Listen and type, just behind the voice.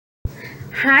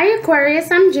Hi Aquarius,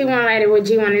 I'm G1 Writer with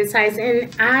G1 Insights,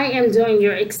 and I am doing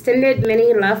your extended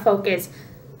mini love focus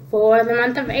for the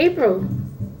month of April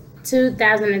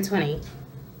 2020.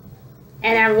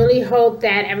 And I really hope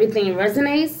that everything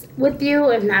resonates with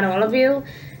you, if not all of you.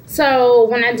 So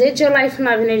when I did your life and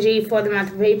love energy for the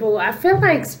month of April, I feel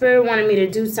like Spirit wanted me to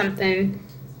do something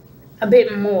a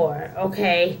bit more,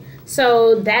 okay?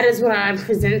 So that is what I'm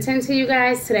presenting to you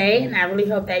guys today, and I really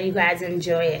hope that you guys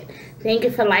enjoy it. Thank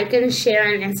you for liking,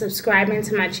 sharing, and subscribing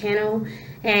to my channel,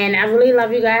 and I really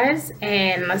love you guys,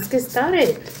 and let's get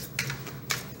started.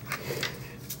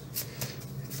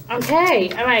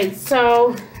 Okay, all right,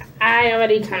 so I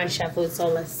already kind of shuffled, so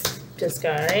let's just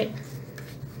go, all right?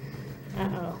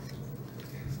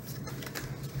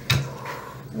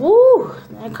 Woo,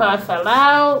 that card fell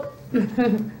out.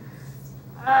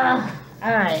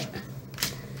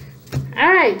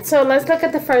 Alright, so let's look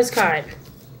at the first card.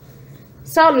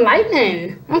 So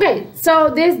lightning. Okay,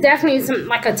 so there's definitely some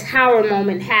like a tower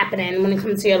moment happening when it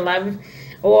comes to your love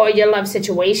or your love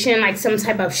situation, like some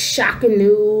type of shocking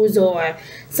news or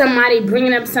somebody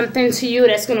bringing up something to you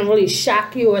that's going to really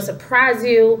shock you or surprise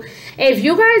you. If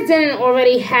you guys didn't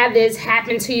already have this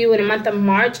happen to you in the month of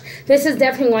March, this is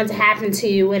definitely going to happen to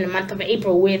you in the month of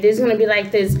April, where there's going to be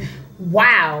like this,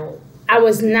 wow, I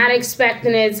was not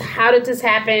expecting this. How did this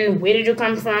happen? Where did you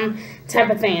come from? Type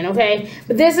of thing, okay?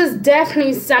 But this is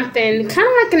definitely something kind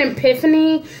of like an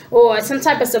epiphany or some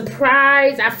type of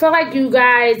surprise. I feel like you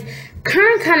guys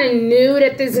kind of knew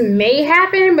that this may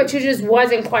happen, but you just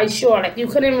wasn't quite sure. Like you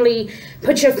couldn't really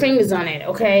put your fingers on it,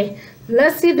 okay?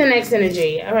 Let's see the next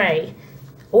energy. All right.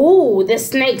 Ooh, the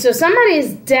snake. So somebody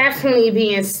is definitely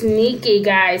being sneaky,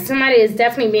 guys. Somebody is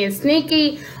definitely being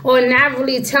sneaky or not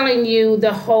really telling you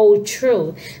the whole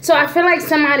truth. So I feel like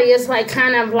somebody is like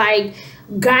kind of like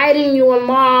guiding you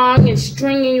along and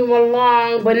stringing you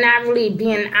along, but not really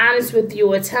being honest with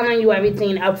you or telling you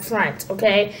everything up front,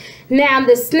 okay? Now,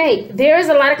 the snake, there is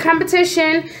a lot of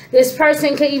competition. This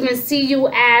person could even see you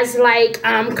as like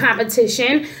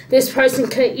competition. This person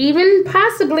could even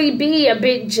possibly be a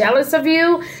bit jealous of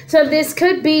you. So this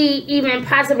could be even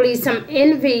possibly some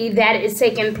envy that is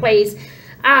taking place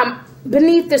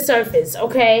beneath the surface,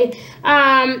 okay?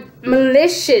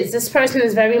 Malicious. This person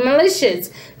is very malicious.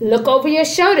 Look over your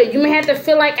shoulder. You may have to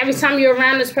feel like every time you're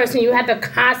around this person, you have to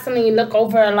constantly look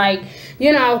over, like,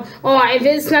 you know, or if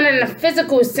it's not in a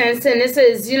physical sense, and this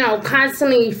is, you know,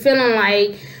 constantly feeling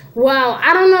like, well,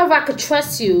 I don't know if I could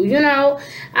trust you, you know.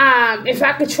 If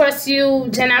I could trust you,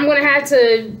 then I'm going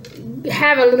to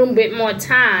have a little bit more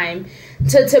time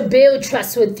to build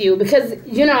trust with you, because,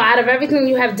 you know, out of everything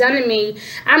you have done to me,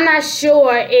 I'm not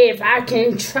sure if I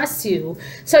can trust you.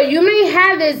 So you may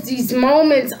have these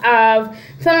moments of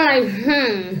feeling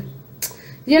like,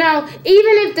 you know,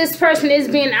 even if this person is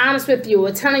being honest with you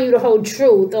or telling you the whole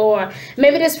truth, or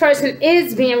maybe this person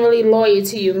is being really loyal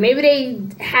to you. Maybe they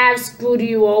have screwed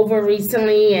you over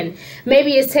recently, and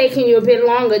maybe it's taking you a bit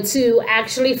longer to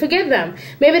actually forgive them.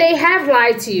 Maybe they have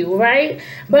lied to you, right?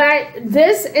 But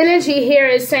this energy here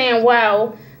is saying,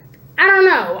 well, I don't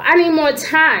know. I need more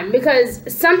time, because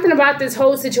something about this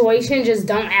whole situation just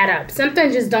don't add up.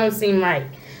 Something just don't seem right.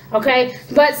 Okay,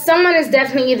 but someone is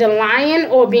definitely either lying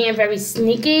or being very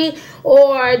sneaky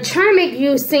or trying to make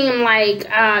you seem like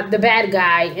the bad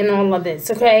guy in all of this,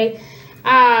 okay?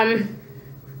 And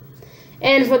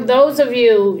for those of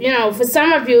you, you know, for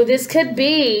some of you, this could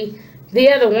be the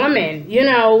other woman, you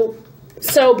know.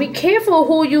 So be careful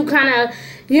who you kind of,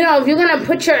 you know, if you're going to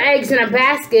put your eggs in a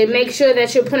basket, make sure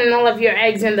that you're putting all of your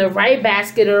eggs in the right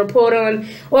basket, or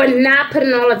not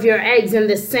putting all of your eggs in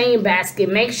the same basket.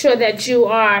 Make sure that you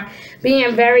are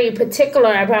being very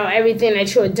particular about everything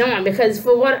that you're doing, because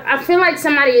for what I feel like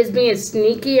somebody is being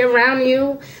sneaky around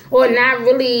you or not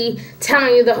really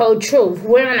telling you the whole truth,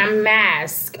 wearing a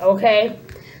mask, okay?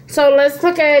 So let's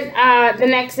look at the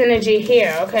next energy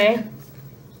here, okay?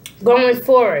 Going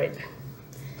forward.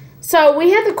 So we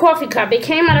had the coffee cup. It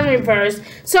came out in reverse.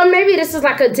 So maybe this is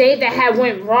like a date that had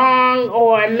went wrong,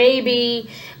 or maybe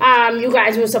you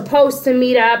guys were supposed to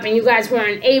meet up and you guys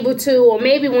weren't able to, or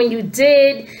maybe when you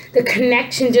did, the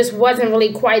connection just wasn't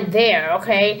really quite there,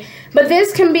 okay? But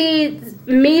this can be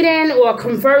meeting or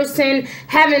conversing,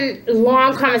 having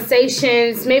long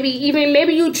conversations. Maybe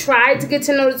you tried to get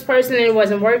to know this person and it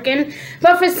wasn't working.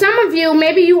 But for some of you,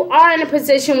 maybe you are in a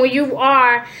position where you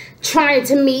are trying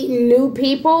to meet new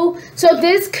people. So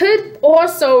this could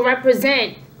also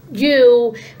represent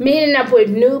you meeting up with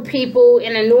new people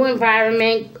in a new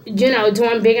environment, you know,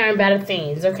 doing bigger and better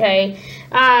things, okay?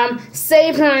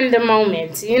 Savoring the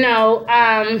moment, you know,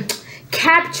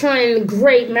 capturing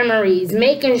great memories,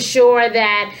 making sure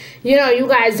that you know, you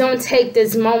guys don't take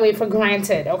this moment for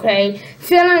granted, okay?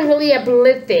 Feeling really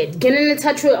uplifted, getting in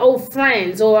touch with old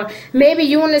friends, or maybe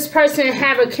you and this person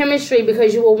have a chemistry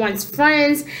because you were once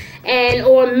friends, and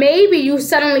or maybe you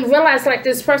suddenly realize like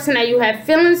this person that you have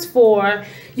feelings for,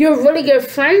 you're really good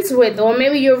friends with, or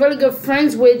maybe you're really good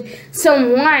friends with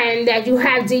someone that you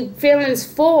have deep feelings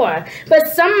for, but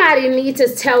somebody needs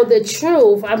to tell the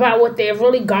truth about what they're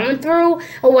really going through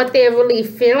or what they're really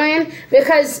feeling,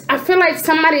 because I feel like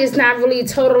somebody is not really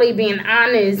totally being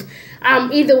honest,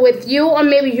 either with you, or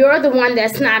maybe you're the one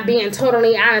that's not being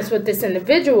totally honest with this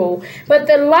individual. But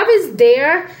the love is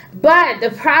there, but the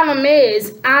problem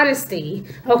is honesty,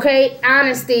 okay?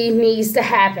 Honesty needs to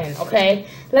happen, okay?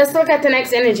 Let's look at the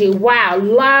next energy. Wow,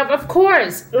 love, of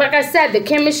course. Like I said, the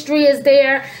chemistry is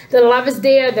there, the love is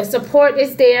there, the support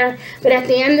is there. But at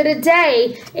the end of the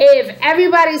day, if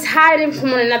everybody's hiding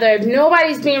from one another, if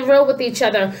nobody's being real with each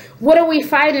other, what are we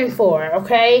fighting for,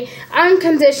 okay?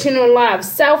 Unconditional love,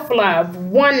 self-love,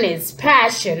 oneness,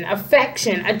 passion,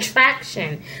 affection,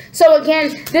 attraction. So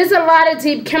again, there's a lot of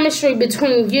deep chemistry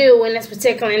between you and this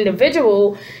particular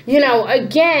individual. You know,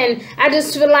 again, I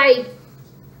just feel like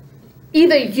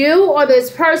either you or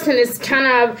this person is kind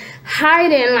of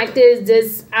hiding, like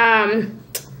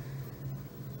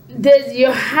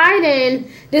you're hiding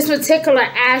this particular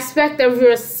aspect of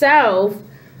yourself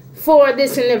for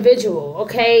this individual,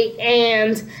 okay?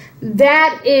 And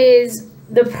that is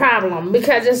the problem,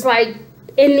 because it's like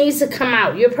it needs to come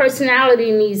out. Your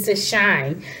personality needs to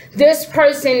shine. This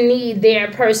person needs their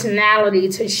personality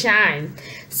to shine.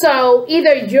 So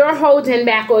either you're holding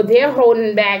back or they're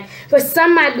holding back, but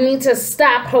somebody needs to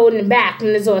stop holding back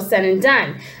when it's all said and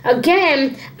done.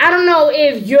 Again, I don't know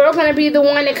if you're going to be the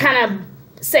one to kind of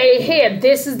say, here,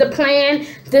 this is the plan,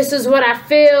 this is what I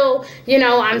feel, you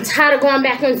know, I'm tired of going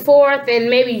back and forth,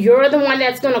 and maybe you're the one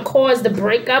that's going to cause the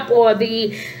breakup or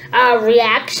the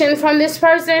reaction from this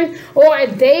person, or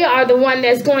if they are the one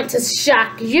that's going to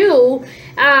shock you,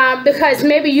 because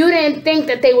maybe you didn't think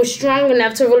that they were strong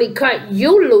enough to really cut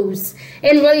you loose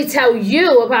and really tell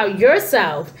you about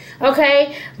yourself,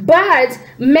 okay? But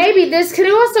maybe this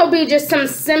could also be just some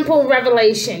simple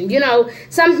revelation, you know,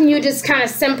 something you just kind of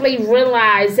simply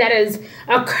realize that is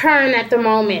occurring at the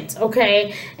moment,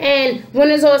 okay? And when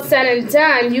it's all said and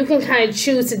done, you can kind of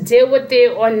choose to deal with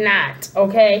it or not,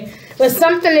 okay? But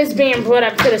something is being brought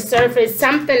up to the surface,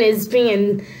 something is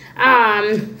being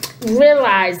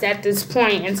realized at this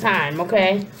point in time,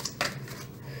 okay?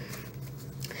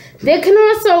 There can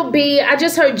also be, I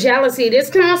just heard jealousy. This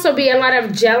can also be a lot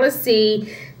of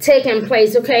jealousy taking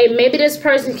place, okay? Maybe this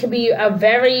person could be a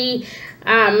very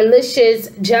malicious,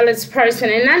 jealous person,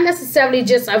 and not necessarily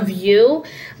just of you,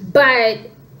 but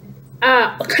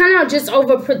kind of just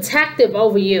overprotective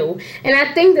over you. And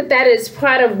I think that that is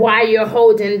part of why you're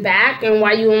holding back and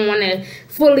why you don't want to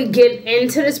fully get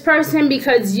into this person,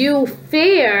 because you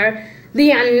fear the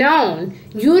unknown.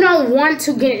 You don't want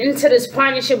to get into this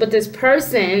partnership with this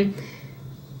person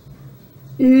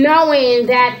knowing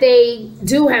that they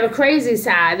do have a crazy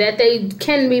side, that they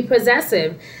can be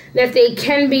possessive, that they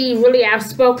can be really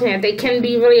outspoken, that they can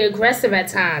be really aggressive at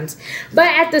times. But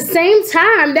at the same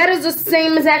time, that is the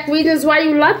same exact reasons why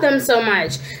you love them so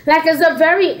much. Like, it's a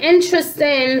very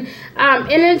interesting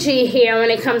energy here when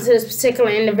it comes to this particular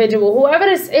individual. Whoever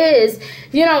this is,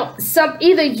 you know,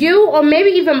 either you or maybe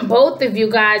even both of you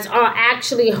guys are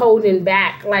actually holding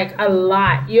back, like a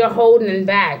lot. You're holding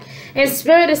back. And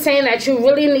Spirit is saying that you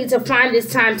really need to find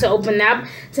this time to open up,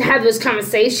 to have those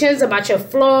conversations about your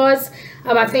flaws,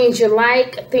 about things you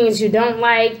like, things you don't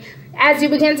like. As you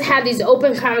begin to have these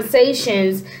open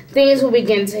conversations, things will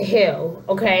begin to heal,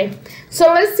 okay?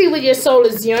 So let's see what your soul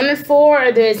is yearning for,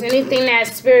 or there's anything that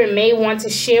Spirit may want to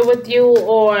share with you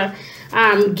or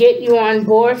get you on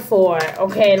board for,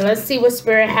 okay? Let's see what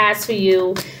Spirit has for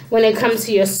you when it comes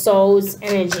to your soul's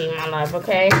energy, my love,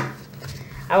 okay?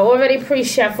 I already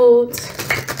pre-shuffled,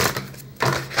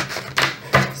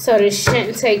 so this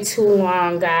shouldn't take too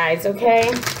long, guys,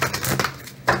 okay?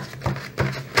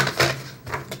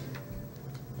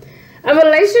 A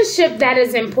relationship that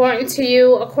is important to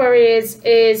you, Aquarius,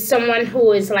 is someone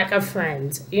who is like a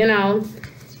friend, you know?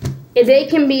 If they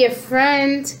can be a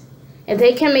friend, if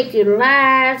they can make you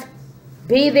laugh,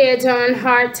 be there during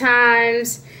hard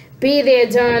times, be there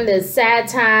during the sad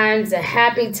times, the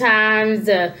happy times,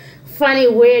 the funny,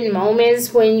 weird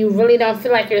moments when you really don't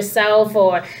feel like yourself,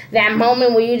 or that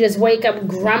moment where you just wake up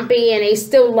grumpy and they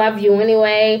still love you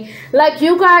anyway. Like,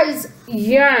 you guys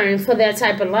yearn for that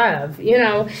type of love, you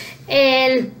know?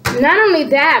 And Not only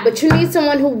that, but you need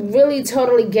someone who really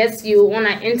totally gets you on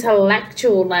an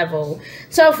intellectual level.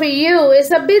 So for you, it's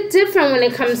a bit different when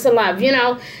it comes to love. You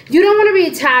know, you don't want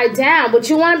to be tied down, but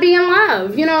you want to be in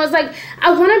love. You know, it's like,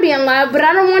 I want to be in love, but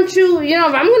I don't want you, you know,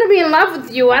 if I'm going to be in love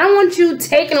with you, I don't want you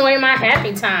taking away my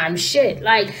happy time. Shit.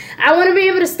 Like, I want to be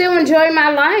able to still enjoy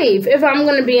my life if I'm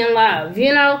going to be in love,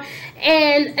 you know?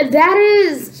 And that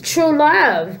is true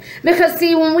love. Because,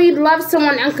 see, when we love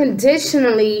someone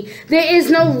unconditionally, there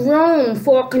is no room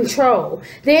for control.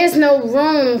 There is no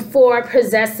room for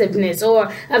possessiveness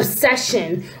or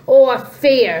obsession or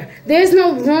fear. There's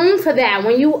no room for that.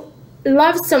 When you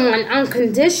love someone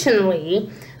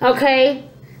unconditionally, okay,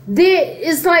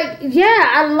 it's like, yeah,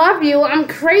 I love you. I'm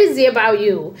crazy about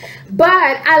you. But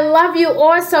I love you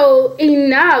also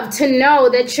enough to know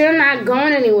that you're not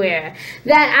going anywhere.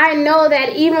 That I know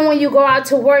that even when you go out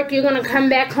to work, you're going to come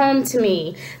back home to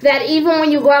me. That even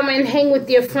when you go out and hang with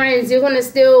your friends, you're going to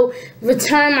still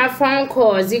return my phone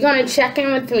calls. You're going to check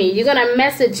in with me. You're going to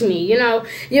message me. You know,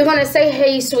 you're going to say,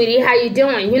 hey, sweetie, how you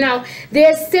doing? You know,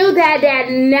 there's still that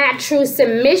natural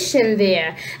submission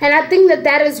there. And I think that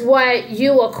that is what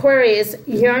you, Aquarius,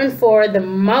 yearn for the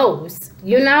most,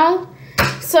 you know?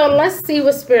 So let's see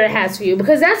what Spirit has for you,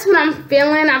 because that's what I'm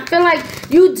feeling. I feel like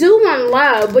you do want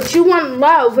love, but you want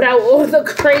love without all the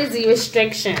crazy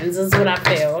restrictions is what I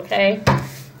feel, okay?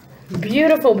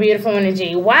 Beautiful, beautiful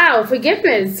energy. Wow,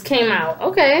 forgiveness came out.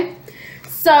 Okay.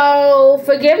 So,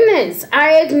 forgiveness.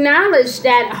 I acknowledge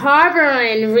that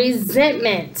harboring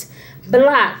resentment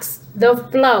blocks the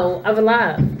flow of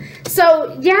love.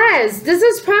 So, yes, this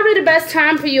is probably the best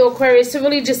time for you, Aquarius, to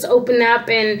really just open up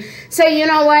and say, you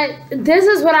know what, this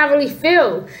is what I really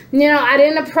feel. You know, I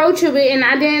didn't approach you and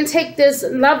I didn't take this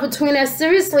love between us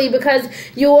seriously because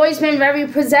you've always been very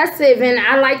possessive, and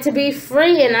I like to be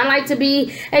free, and I like to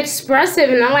be expressive,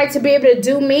 and I like to be able to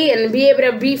do me and be able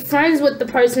to be friends with the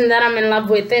person that I'm in love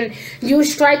with. And you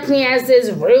strike me as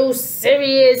this real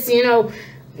serious, you know,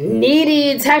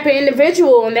 needy type of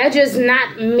individual, and that's just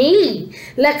not me.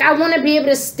 Like, I want to be able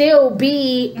to still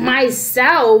be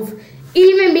myself,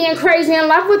 even being crazy in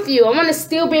love with you. I want to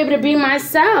still be able to be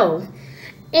myself.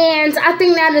 And I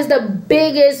think that is the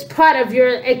biggest part of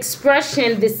your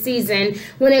expression this season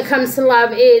when it comes to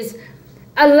love, is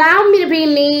allow me to be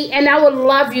me and I will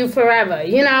love you forever.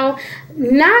 You know,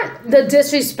 not the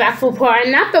disrespectful part,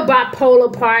 not the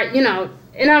bipolar part, you know.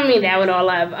 And I don't mean that with all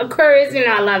love. Aquarius, you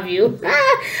know, I love you.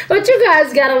 But you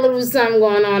guys got a little something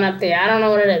going on up there. I don't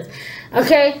know what it is.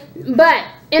 Okay? But,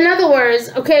 in other words,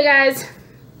 okay, guys,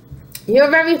 you're a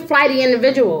very flighty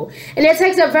individual. And it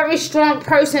takes a very strong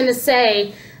person to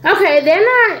say, okay, they're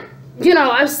not, you know,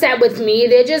 upset with me.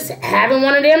 They're just having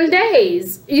one of them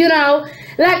days. You know?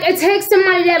 Like, it takes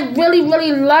somebody that really,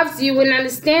 really loves you and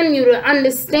understands you to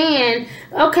understand,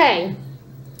 okay,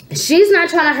 she's not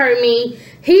trying to hurt me.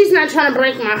 He's not trying to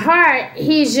break my heart.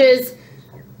 He's just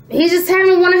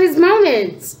having one of his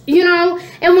moments, you know?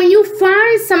 And when you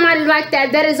find somebody like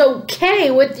that, that is okay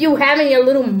with you having your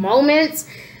little moments,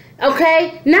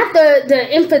 okay? Not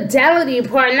the infidelity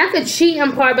part, not the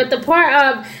cheating part, but the part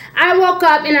of, I woke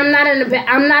up and I'm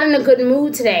not in a good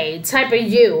mood today type of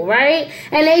you, right?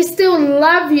 And they still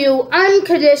love you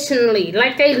unconditionally.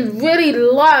 Like, they really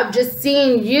love just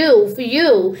seeing you for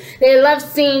you. They love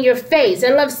seeing your face.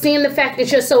 They love seeing the fact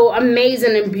that you're so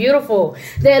amazing and beautiful.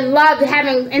 They love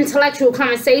having intellectual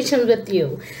conversations with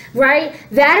you, right?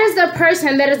 That is the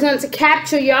person that is going to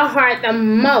capture your heart the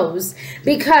most,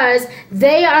 because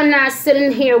they are not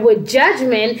sitting here with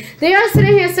judgment. They are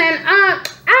sitting here saying, I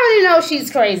already know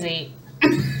she's crazy.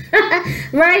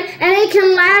 Right? And they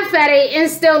can laugh at it and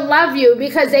still love you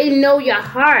because they know your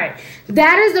heart.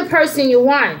 That is the person you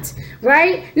want,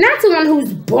 right? Not someone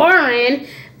who's boring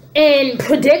and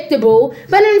predictable,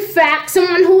 but in fact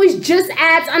someone who is just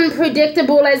as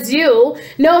unpredictable as you,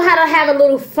 know how to have a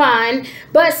little fun,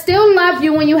 but still love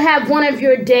you when you have one of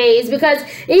your days. Because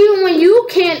even when you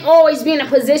can't always be in a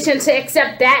position to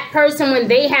accept that person when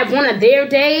they have one of their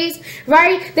days,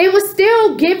 right, they will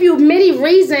still give you many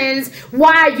reasons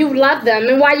why you love them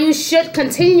and why you should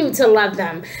continue to love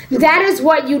them. That is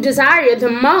what you desire the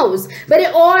most. But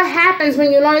it all happens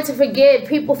when you learn to forgive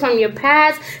people from your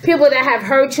past, people that have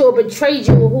hurt you or betrayed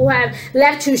you, who have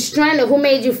left you stranded, who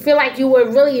made you feel like you were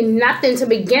really nothing to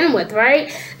begin with,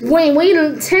 right? When we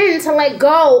tend to let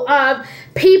go of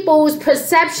people's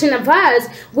perception of us,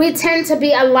 we tend to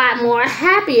be a lot more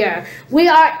happier. We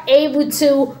are able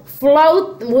to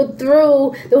flow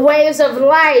through the waves of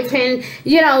life and,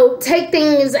 you know, take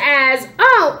things as,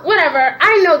 oh, whatever,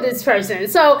 I know this person,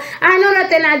 so I know that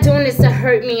they're not doing this to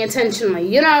hurt me intentionally,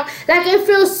 you know? Like, it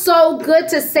feels so good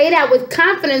to say that with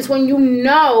confidence when you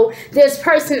know this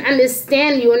person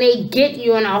understands you and they get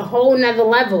you on a whole nother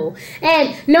level.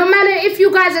 And no matter if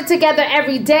you guys are together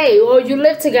every day, or you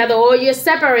live together, or you're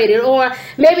separated, or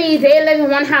maybe they live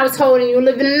in one household and you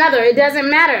live in another, it doesn't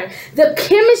matter. The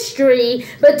chemistry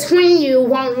between you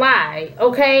won't lie,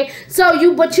 okay?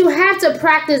 But you have to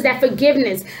practice that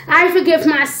forgiveness. I forgive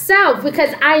myself because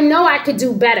I know I could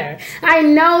do better. I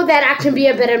know that I can be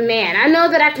a better man. I know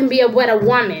that I can be a better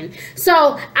woman.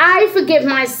 So I forgive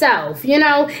myself, you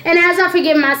know? And as I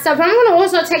forgive myself, I'm going to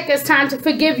also take this time to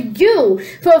forgive you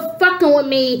for fucking with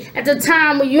me at the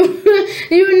time when you,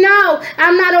 you know,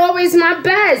 I'm not always my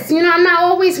best. You know, I'm not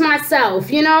always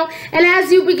myself, you know? And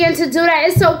as you begin to do that,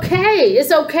 it's okay.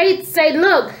 It's okay to say,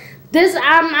 look,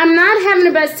 I'm not having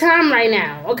the best time right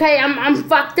now, okay? I'm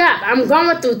fucked up. I'm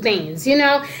going through things, you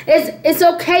know? It's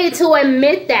okay to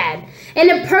admit that. And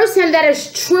the person that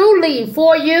is truly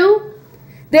for you,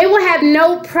 they will have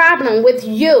no problem with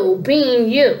you being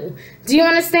you. Do you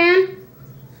understand?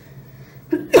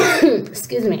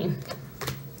 Excuse me.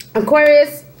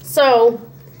 Aquarius, so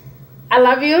I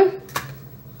love you.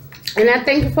 And I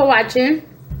thank you for watching.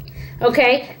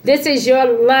 Okay, this is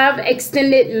your love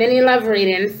extended mini love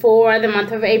reading for the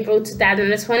month of April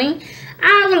 2020.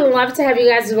 I would love to have you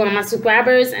guys as one of my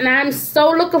subscribers, and I'm so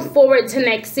looking forward to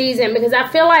next season because I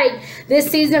feel like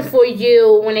this season for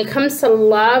you, when it comes to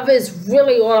love, is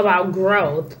really all about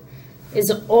growth. It's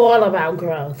all about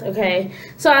growth, okay?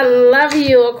 So I love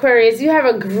you, Aquarius. You have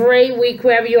a great week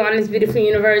wherever you are in this beautiful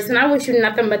universe, and I wish you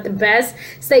nothing but the best.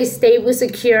 Stay stable,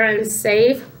 secure, and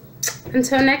safe.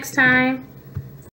 Until next time.